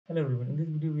Hello everyone. In this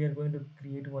video, we are going to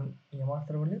create one EMR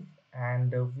serverless,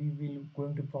 and we will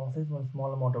going to process one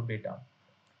small amount of data.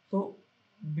 So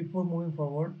before moving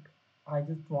forward, I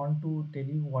just want to tell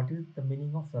you what is the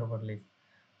meaning of serverless.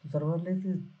 So serverless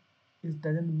is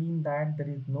doesn't mean that there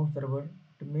is no server.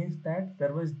 It means that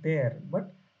server is there,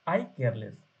 but I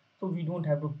careless. So we don't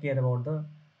have to care about the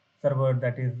server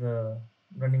that is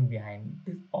running behind.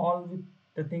 This all with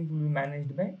the things will be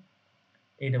managed by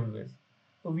AWS.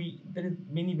 So there is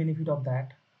many benefit of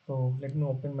that. So let me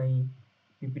open my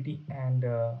PPT and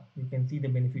you can see the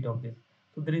benefit of this.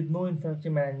 So there is no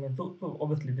infrastructure management. So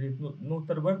obviously there is no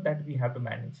server that we have to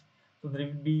manage. So there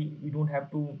will be we don't have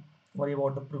to worry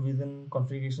about the provision,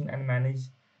 configuration, and manage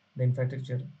the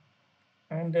infrastructure.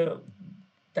 And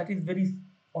that is very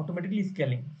automatically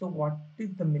scaling. So what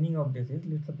is the meaning of this is,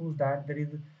 let's suppose that there is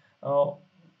uh,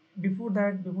 before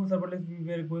serverless we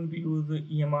were going to use the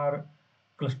EMR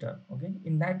cluster. Okay,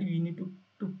 in that we need to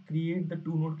create the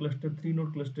 2 node cluster, 3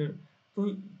 node cluster.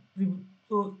 So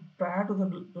so prior to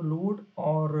the load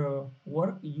or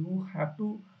work, you have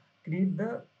to create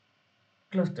the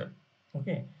cluster.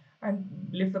 Okay, and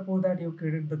let's suppose that you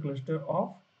created the cluster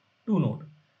of 2 node,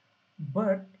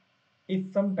 but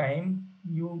if sometime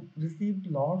you received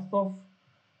lots of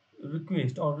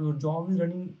requests or your job is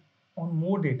running on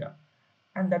more data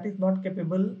and that is not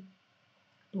capable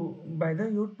to by the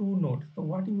your 2 nodes, so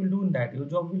what you will do in that, your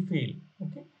job will fail.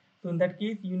 Okay, so in that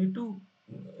case you need to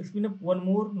spin up one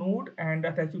more node and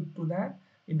attach it to that.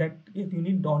 In that case you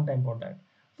need downtime for that.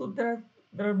 So there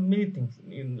are many things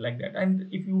in like that. And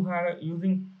if you are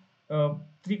using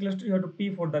three cluster, you have to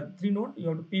pay for that 3 node, you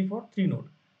have to pay for 3 node.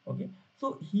 Okay,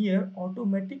 so here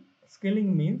automatic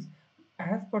scaling means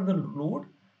as per the load,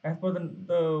 as per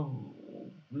the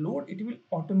load, it will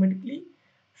automatically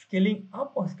scaling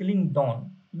up or scaling down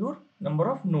your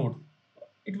number of nodes.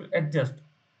 It will adjust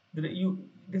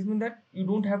this means that you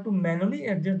don't have to manually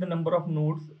adjust the number of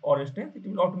nodes or instance. It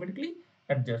will automatically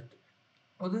adjust.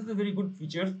 So this is a very good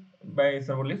feature by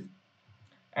serverless,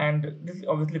 and this is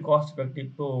obviously cost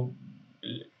effective. So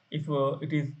if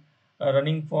it is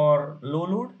running for low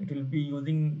load, it will be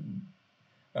using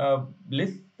uh,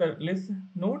 less less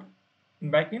node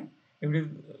in backend. If it is,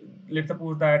 let's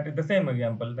suppose that the same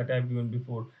example that I've given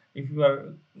before, if you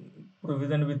are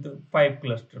provisioned with 5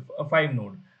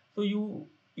 node, so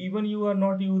you are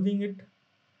not using it,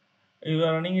 you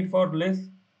are running it for less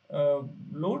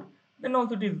load, then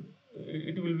also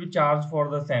it will be charged for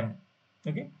the same.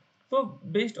 Okay, so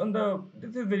based on the,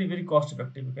 this is very cost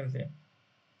effective, you can say.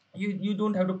 You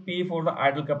don't have to pay for the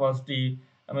idle capacity.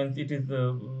 I mean, it is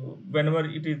whenever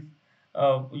it is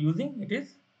using, it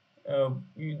is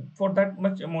for that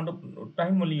much amount of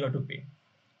time only you have to pay.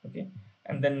 Okay,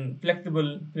 and then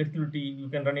flexibility, you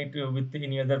can run it with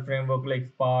any other framework like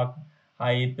Spark,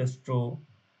 Hive, Pestro,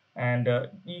 and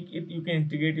you can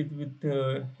integrate it with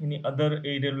any other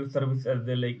AWS service as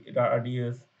well, like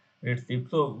RDS,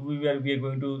 Redshift. So we are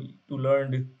going to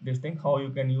learn this thing, how you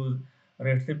can use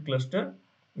Redshift cluster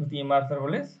with EMR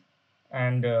serverless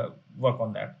and work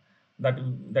on that. That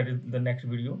is the next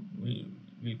video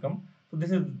will come. So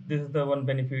this is the one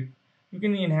benefit. You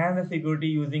can enhance the security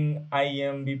using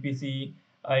IAM, VPC,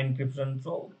 encryption.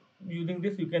 So using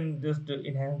this, you can just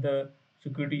enhance the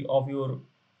security of your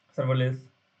serverless.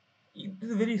 It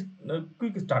is a very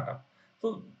quick startup.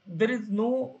 So there is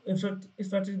no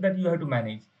strategy that you have to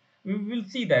manage. We will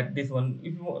see that this one.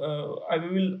 If you, I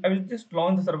will just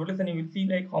launch the serverless and you will see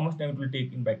like how much time it will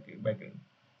take in backend.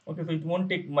 Okay, so it won't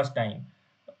take much time.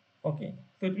 Okay,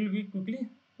 so it will be quickly,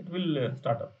 it will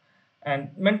start up.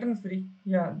 And maintenance free,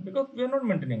 yeah, because we are not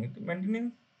maintaining it.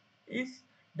 Maintenance is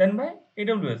done by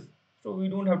AWS, so we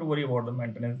don't have to worry about the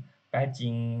maintenance,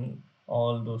 patching,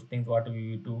 all those things. What we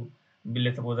need to build,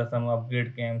 let's suppose that some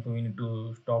upgrade came, so we need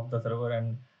to stop the server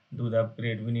and do the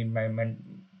upgrade. We need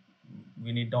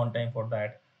downtime for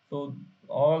that. So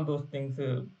all those things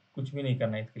कुछ भी नहीं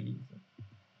करना है इसके लिए,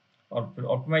 or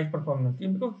optimize performance. Yeah,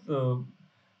 because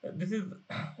this is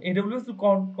AWS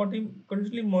will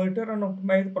continuously monitor and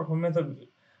optimize performance of it.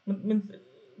 Means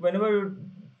whenever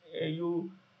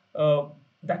you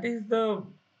that is the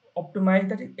optimize,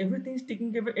 that is everything is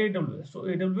taking care of AWS. So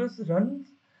AWS runs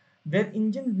their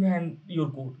engine behind your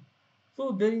code.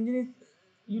 So their engine is,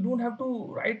 you don't have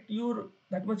to write your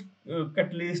that much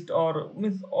catalyst or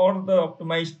means or the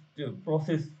optimized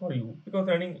process for you, because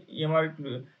running EMR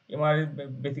is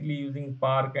basically using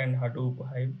Spark and Hadoop,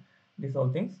 Hive, these all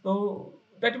things. So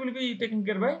that will be taken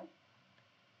care by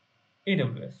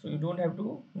AWS. So you don't have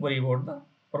to worry about the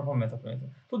performance of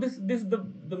anything. So this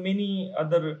the many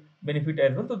other benefit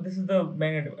as well. So this is the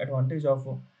main advantage of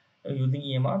using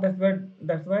EMR.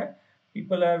 That's why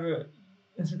people are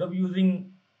instead of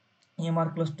using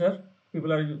EMR cluster,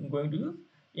 people are going to use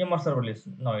EMR serverless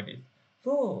nowadays.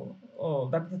 So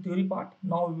that's the theory part.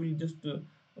 Now we will just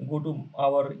go to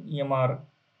our EMR,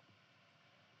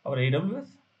 our AWS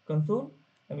console,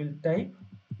 and we'll type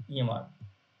EMR.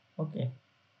 Okay,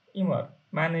 EMR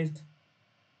managed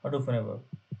Hadoop framework.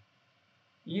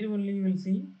 Here only you will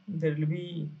see there will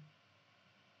be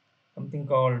something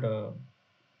called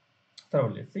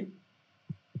serverless. See,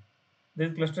 there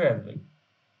is cluster as well.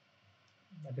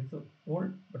 That is so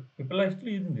old, but people are still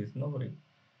using this. No worry.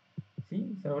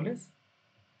 See, serverless.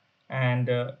 And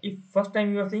if first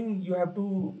time you are saying, you have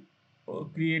to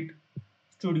create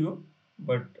studio,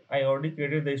 but I already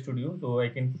created the studio, so I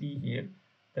can see here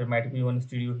there might be one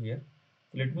studio here.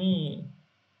 So let me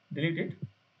delete it,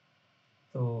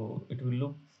 so it will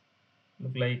look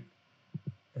like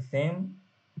the same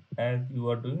as you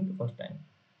are doing the first time.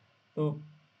 So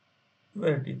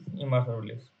where it is EMR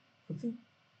serverless, so see,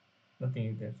 nothing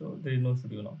is there, so there is no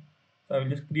studio now. So I will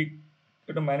just create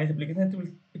a manage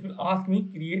application. It will ask me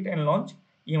create and launch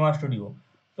EMR studio.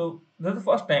 So that's the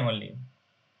first time only.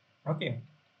 Okay,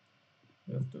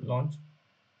 just to launch,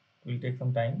 it will take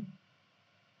some time.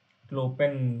 It will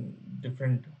open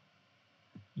different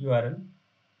URL.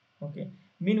 Okay,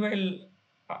 meanwhile,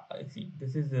 see,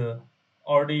 this is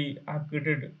already I've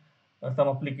created some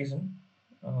application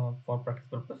for practice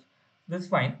purpose. That's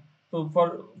fine. So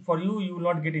for you, you will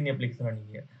not get any application running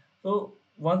here. So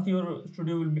once your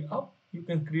studio will be up, you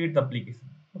can create the application.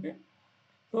 Okay,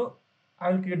 so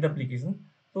I will create the application.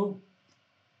 So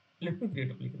let me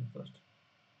create application first.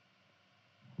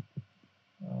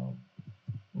 uh,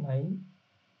 my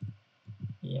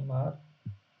EMR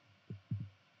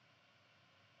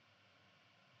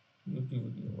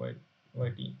YouTube video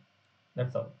YT.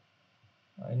 That's all.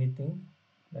 Anything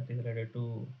that is related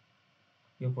to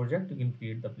your project, you can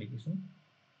create the application.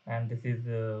 And this is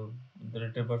the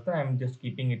related version. I'm just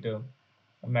keeping it a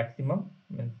maximum.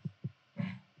 Means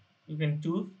you can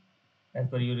choose as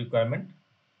per your requirement.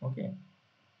 Okay,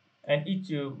 and each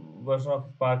version of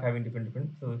Spark having different.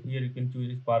 So here you can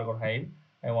choose Spark or Hive.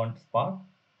 I want Spark,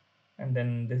 and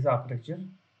then this is architecture,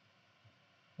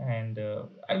 and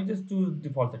I will just choose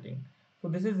default setting. So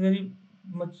this is very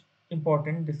much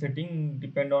important. The setting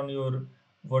depend on your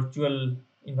virtual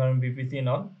environment VPC and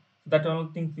all. So that all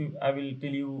things I will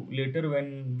tell you later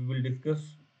when we will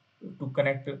discuss to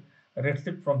connect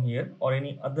Redshift from here or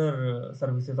any other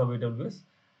services of AWS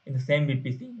in the same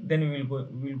VPC. Then we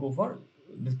will go for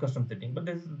this custom setting. But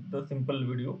this is the simple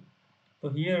video. So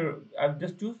here I've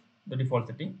just choose the default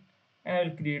setting, and I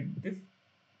will create this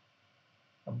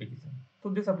application. So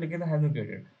this application has been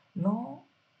created. Now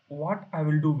what I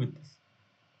will do with this?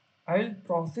 I will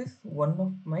process one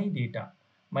of my data.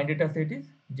 My data set is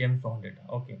James Bond data.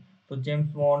 Okay. So James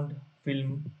Bond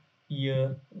film,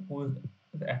 year, who is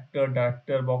the actor,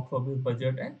 director, box office,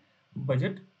 budget, and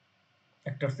budget,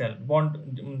 actor sal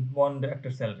bond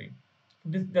actor salary. So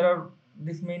there are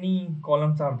this many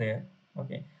columns are there.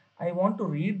 Okay. I want to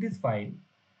read this file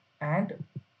and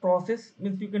process,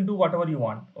 means you can do whatever you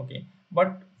want. Okay,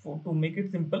 but to make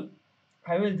it simple,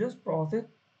 I will just process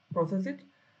it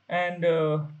and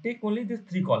take only this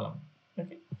three column.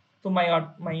 Okay, so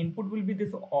my input will be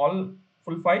this all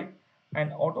full file,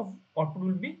 and output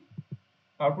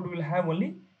will have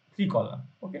only three column.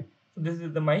 Okay, so this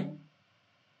is the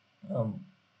um,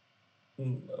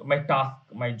 my task,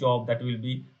 my job that will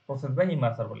be processed by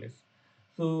EMR serverless.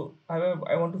 So I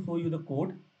want to show you the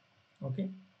code. Okay,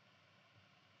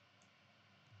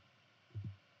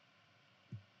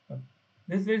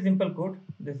 this is very simple code.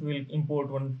 This will import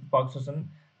one Spark session,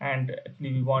 and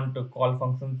actually we want a call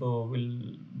function. So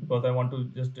we'll, because I want to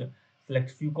just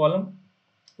select few column,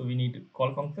 so we need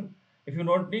call function. If you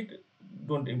don't need,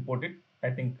 don't import it.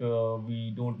 I think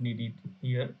we don't need it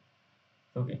here.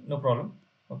 Okay, no problem.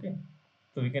 Okay,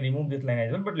 so we can remove this line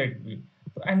as well, but let it be.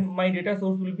 So, and my data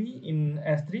source will be in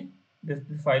S3. This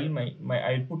file, my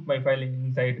I'll put my file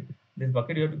inside this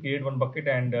bucket. You have to create one bucket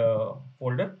and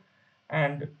folder,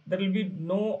 and there will be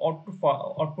no output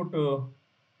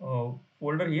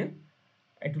folder here.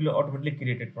 It will automatically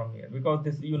create it from here, because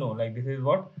this, like this is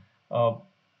what uh,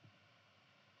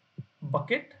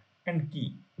 bucket and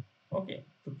key. Okay,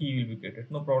 so key will be created,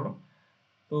 no problem.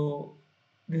 So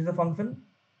this is a function,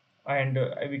 and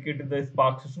I created the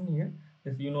Spark session here.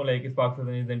 This, like Spark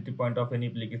session is the entry point of any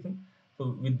application.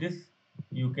 So with this,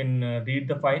 you can read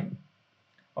the file.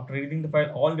 After reading the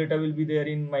file, all data will be there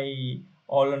in my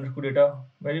all underscore data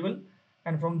variable,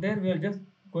 and from there we are just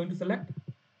going to select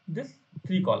this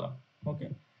three column. Okay,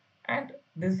 and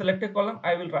this selected column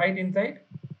I will write inside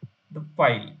the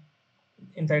file,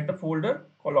 inside the folder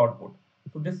called output.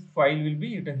 So this file will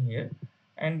be written here,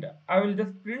 and I will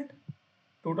just print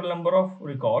total number of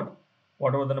record,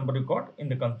 whatever the number record in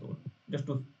the console, just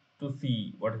to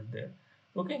see what is there.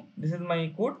 Okay, this is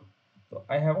my code. So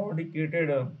I have already created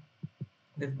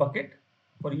this bucket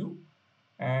for you,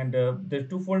 and there's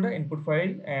two folder, input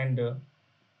file and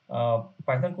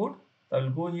Python code. So I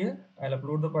will go here, I'll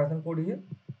upload the Python code here.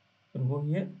 You can go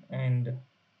here and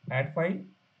add file.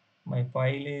 My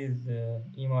file is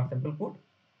EMR sample code.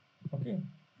 Okay,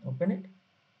 open it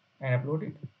and upload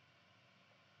it.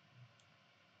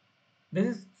 This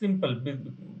is simple,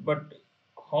 but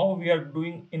how we are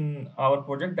doing in our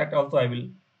project, that also I will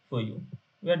show you.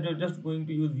 We are just going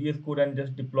to use VS Code and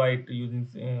just deploy it using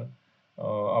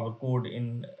our code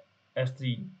in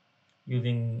S3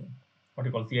 using what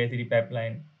you call CI/CD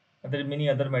pipeline. And there are many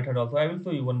other methods also. I will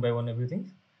show you one by one everything.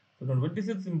 So don't worry, this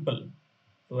is simple.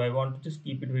 So I want to just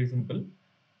keep it very simple.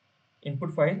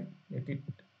 Input file, let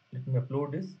me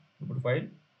upload this input file.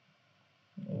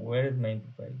 Where is my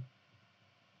input file?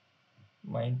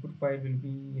 My input file will be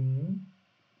in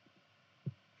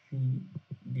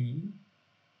cd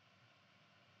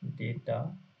data.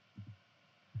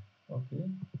 Okay,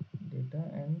 data,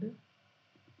 and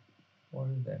what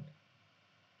is that?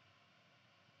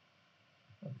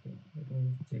 Okay, let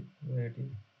me check where it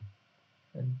is.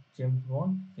 And James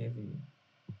Bond CV.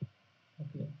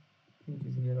 Okay, see it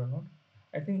is here or not.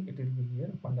 I think it will be here,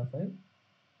 panda file,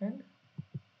 and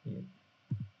here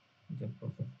James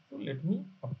process. So let me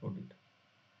upload it.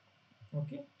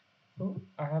 Okay, so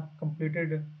I have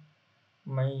completed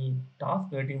my task,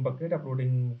 creating bucket,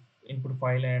 uploading input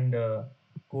file and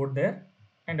code there,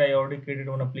 and I already created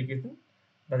one application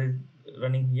that is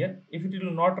running here. If it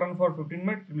will not run for 15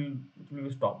 minutes, it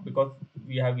will stop, because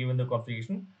we have given the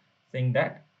configuration saying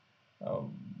that uh,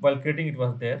 while creating it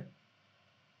was there.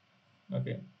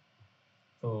 Okay,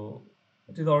 so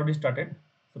it is already started,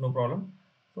 so no problem.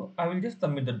 So I will just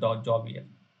submit the job here.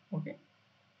 Okay.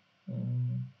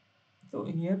 Mm. So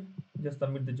here just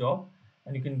submit the job,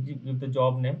 and you can give the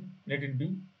job name, let it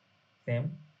be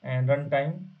same, and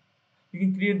runtime. You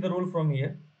can create the role from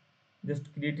here,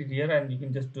 just create it here, and you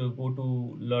can just go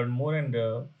to learn more and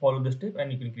follow the step,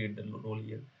 and you can create the role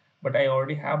here. But I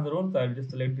already have the role, so I will just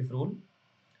select this role.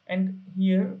 And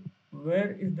here,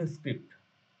 where is the script?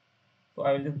 So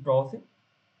I will just browse it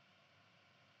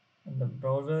in the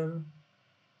browser.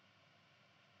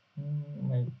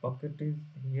 My bucket is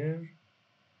here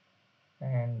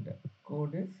and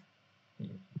code is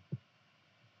here.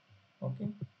 Okay,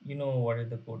 you know what is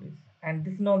the code is, and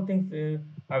this and all things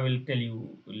I will tell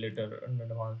you later in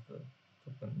advance.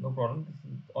 So no problem,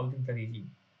 this is all things are easy.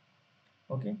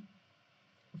 Okay,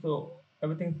 so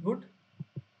everything's good.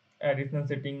 Additional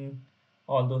setting,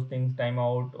 all those things,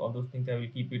 timeout, all those things I will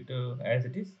keep it as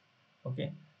it is.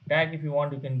 Okay, tag, if you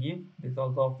want, you can give. This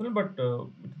also optional, but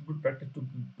it is good practice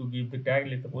to give the tag.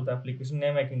 Let's suppose the application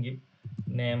name, I can give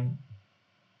name,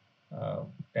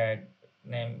 tag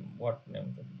name, what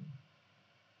name?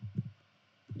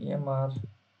 EMR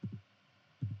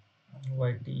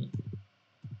YT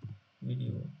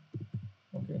video.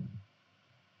 Okay,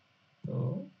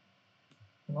 so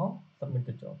now submit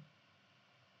the job.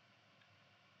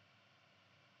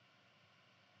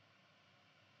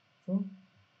 So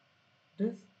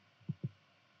this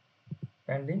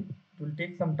pending, it will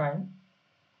take some time.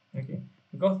 Okay,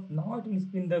 because now it will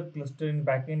spin the cluster in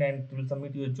backend, and it will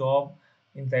submit your job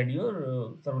inside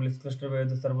your serverless cluster where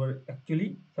the server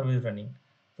is running.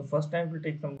 So first time it will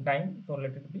take some time, so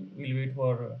let it be. We'll wait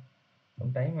for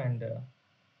some time, and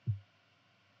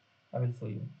I will show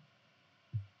you.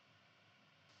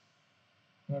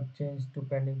 Now change to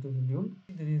pending to schedule.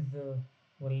 There is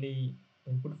only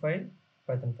input file,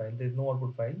 Python file. There is no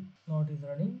output file. Now it is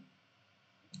running.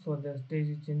 So the stage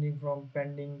is changing from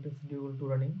pending to schedule to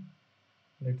running.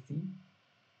 Let's see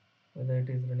whether it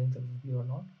is running successfully or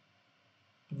not.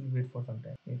 We'll wait for some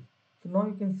time. Yes. So now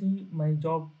you can see my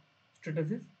job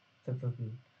status is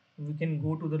successful. We can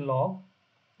go to the log,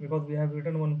 because we have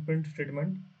written one print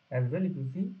statement as well. If you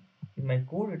see in my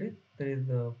code, it is there is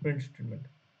a print statement.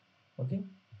 Okay.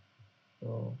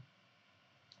 So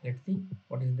let's see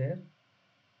what is there.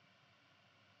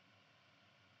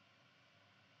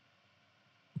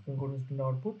 You can go to student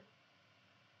output.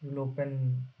 You will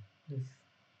open this.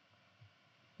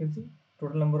 You can see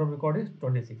total number of record is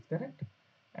 26, correct?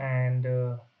 And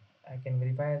I can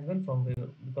verify as well from where,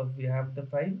 because we have the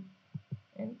file,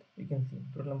 and we can see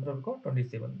total number of record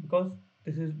 27, because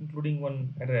this is including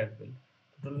one header as well.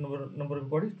 Total number of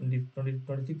record is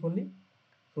 26 only.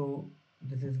 So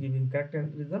this is giving correct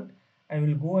result. I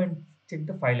will go and check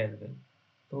the file as well.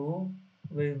 So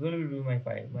where will be my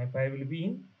file? My file will be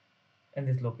in in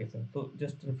this location. So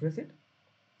just refresh it.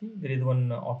 See, there is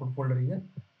one output folder here.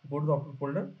 Go to the output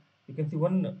folder. You can see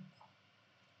one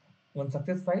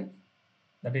success file,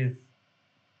 that is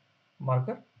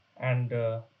marker, and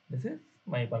this is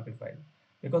my Parquet file,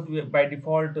 because by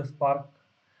default Spark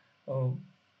uh,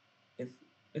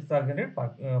 is targeted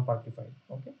Parquet file.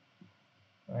 Okay,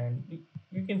 and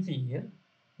you can see here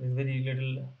there is very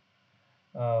little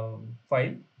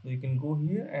file. So you can go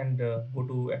here and go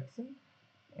to action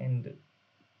and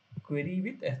query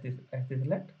with st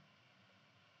select,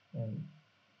 and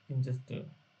you can just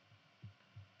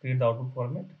create the output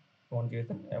format. I want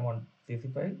JSON, I want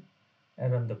CSV file,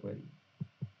 and run the query.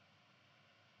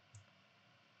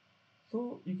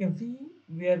 So you can see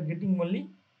we are getting only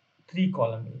three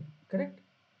column here, correct?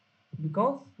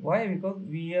 Because why? Because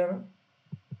we are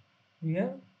we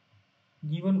are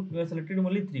selected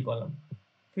only three column: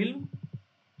 film,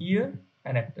 year,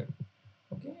 and actor.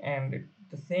 Okay, and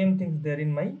the same things there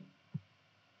in my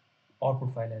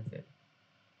output file as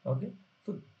well. Okay,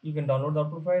 so you can download the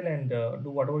output file and do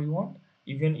whatever you want.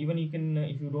 Even you can,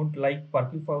 if you don't like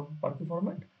Parquet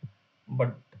format,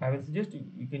 but I will suggest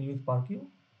you can use Parquet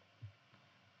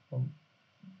um,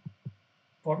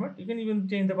 format. You can even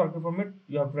change the Parquet format.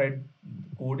 You have to write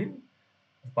code in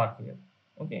Spark here.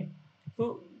 Okay,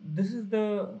 so this is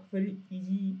the very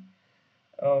easy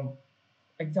um,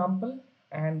 example,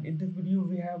 and in this video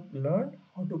we have learned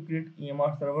how to create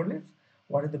EMR serverless,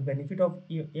 what is the benefit of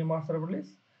EMR serverless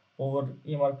over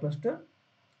EMR cluster,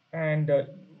 and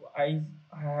I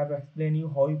have explained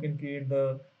you how you can create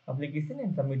the application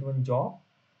and submit one job.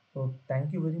 So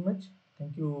thank you very much.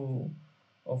 Thank you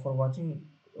for watching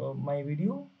my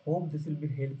video. Hope this will be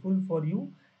helpful for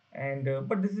you. And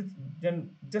but this is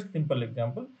just simple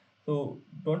example. So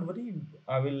don't worry.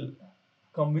 I will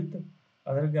come with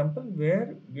other example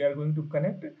where we are going to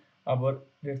connect our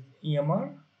this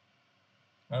EMR,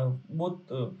 both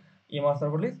EMR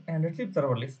serverless and Redshift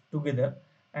serverless together,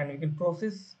 and we can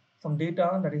process some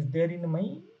data that is there in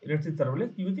my Redshift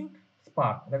serverless using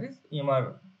Spark, that is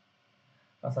EMR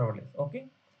serverless. Okay,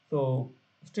 so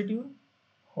stay tuned.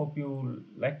 Hope you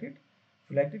liked it. If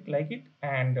you liked it, like it,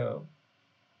 and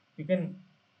you can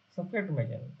subscribe to my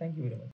channel. Thank you very much.